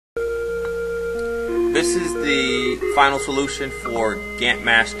This is the final solution for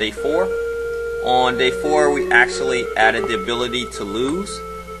GantMash Day 4. On Day 4 we actually added the ability to lose.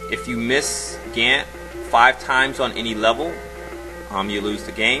 If you miss Gant 5 times on any level, you lose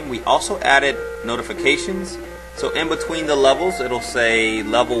the game. We also added notifications. So in between the levels it'll say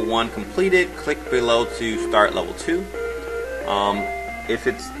level 1 completed, click below to start level 2.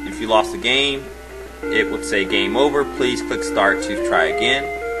 If you lost the game, it would say game over, please click start to try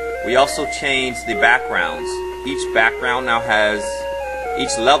again. We also changed the backgrounds. Each level now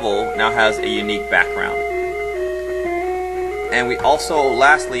has a unique background. And we also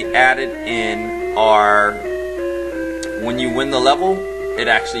lastly added in our, when you win the level, it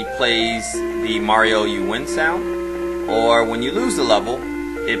actually plays the Mario you win sound, or when you lose the level,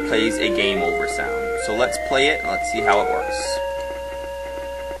 it plays a game over sound. So let's play it and let's see how it works.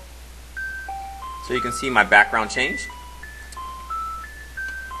 So you can see my background changed.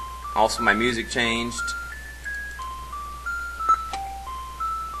 Also my music changed.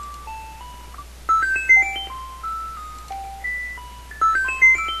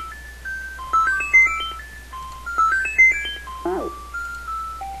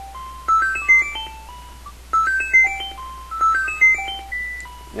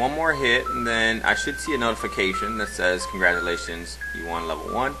 One more hit and then I should see a notification that says congratulations, you won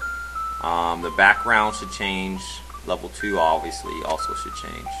level 1. The background should change. Level 2 obviously also should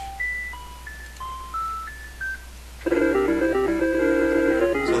change.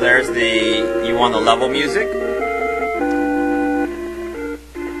 So there's the you won the level music.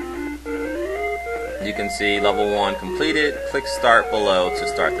 You can see level 1 completed. Click start below to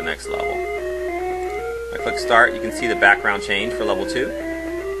start the next level. I click start, you can see the background change for level 2.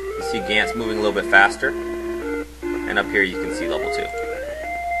 You see Gant's moving a little bit faster. And up here you can see level 2.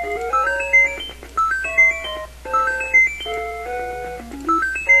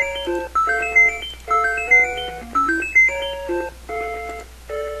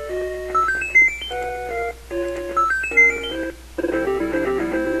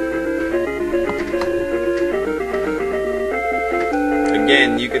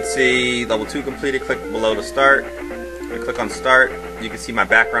 Again, you can see level 2 completed, click below to start. I click on start, you can see my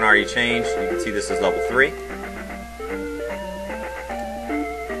background already changed. You can see this is level 3.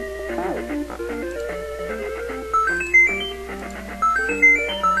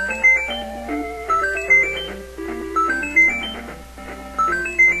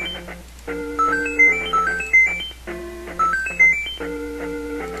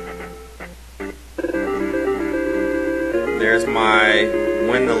 There's my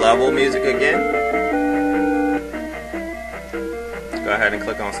win the level music again. Go ahead and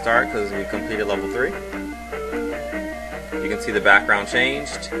click on start because we completed level 3. You can see the background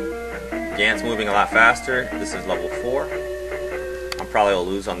changed. Gant's moving a lot faster. This is level 4. I probably will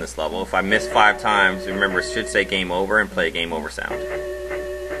lose on this level. If I miss 5 times, remember it should say game over and play a game over sound.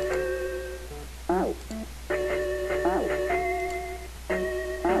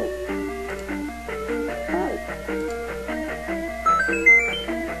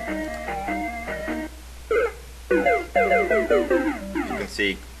 You can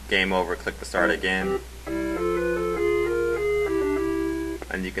see game over, click to start again,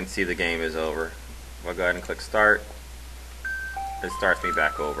 and you can see the game is over. If I go ahead and click start, it starts me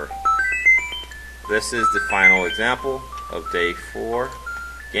back over. This is the final example of Day 4,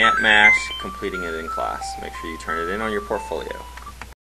 GantMash, completing it in class. Make sure you turn it in on your portfolio.